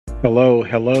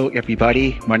Hello,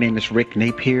 everybody. My name is Rick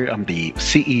Napier. I'm the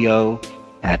CEO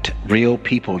at Real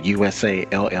People USA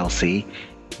LLC,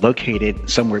 located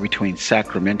somewhere between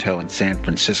Sacramento and San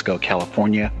Francisco,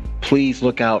 California. Please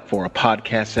look out for a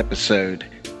podcast episode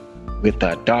with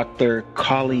Dr.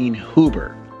 Colleen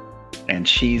Huber, and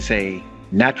she's a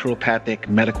naturopathic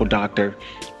medical doctor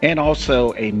and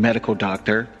also a medical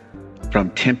doctor from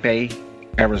Tempe,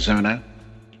 Arizona.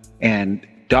 And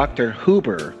Dr.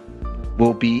 Huber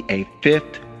will be a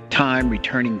fifth-time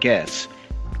returning guest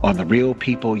on the Real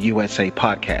People USA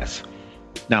podcast.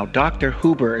 Now, Dr.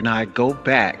 Huber and I go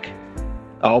back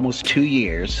almost 2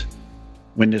 years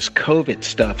when this COVID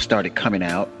stuff started coming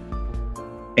out,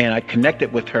 and I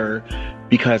connected with her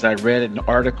because I read an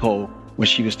article when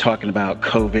she was talking about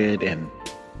COVID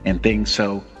and things.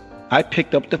 So I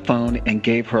picked up the phone and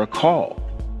gave her a call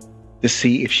to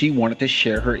see if she wanted to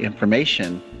share her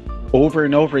information. Over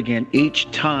and over again, each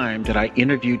time that I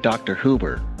interviewed Dr.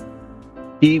 Huber,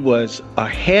 he was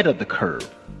ahead of the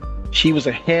curve. She was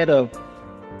ahead of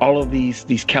all of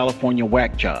these California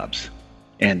whack jobs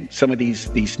and some of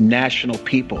these national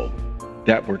people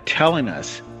that were telling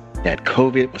us that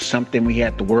COVID was something we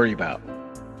had to worry about.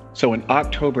 So in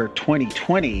November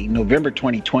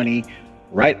 2020,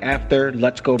 right after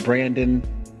Let's Go Brandon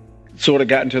sort of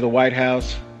got into the White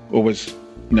House or was,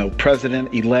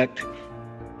 president-elect,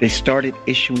 they started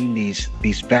issuing these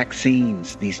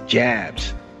vaccines, these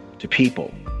jabs to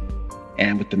people.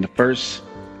 And within the first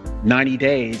 90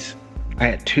 days, I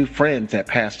had 2 friends that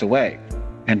passed away.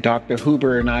 And Dr.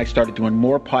 Huber and I started doing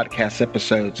more podcast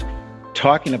episodes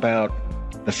talking about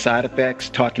the side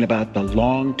effects, talking about the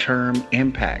long-term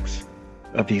impacts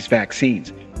of these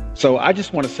vaccines. So I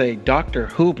just want to say Dr.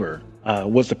 Huber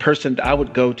was the person that I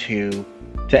would go to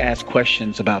ask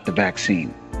questions about the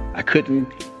vaccine. I couldn't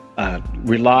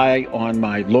rely on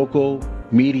my local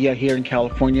media here in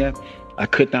California. I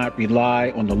could not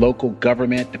rely on the local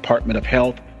government, Department of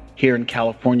Health here in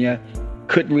California.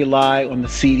 Couldn't rely on the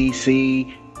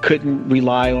CDC. Couldn't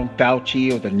rely on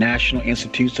Fauci or the National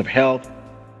Institutes of Health.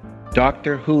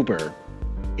 Dr. Huber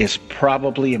is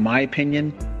probably, in my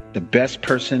opinion, the best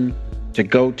person to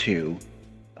go to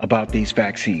about these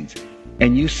vaccines.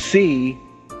 And you see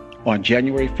on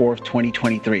January 4th,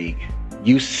 2023,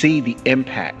 you see the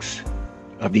impacts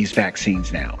of these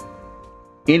vaccines now.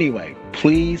 Anyway,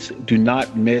 please do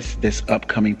not miss this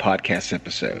upcoming podcast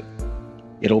episode.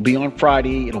 It'll be on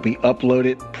Friday. It'll be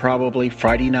uploaded probably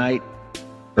Friday night,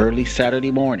 early Saturday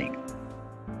morning.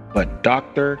 But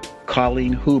Dr.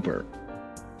 Colleen Huber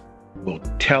will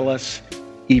tell us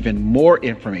even more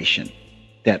information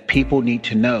that people need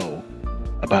to know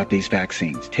about these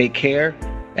vaccines. Take care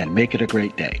and make it a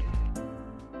great day.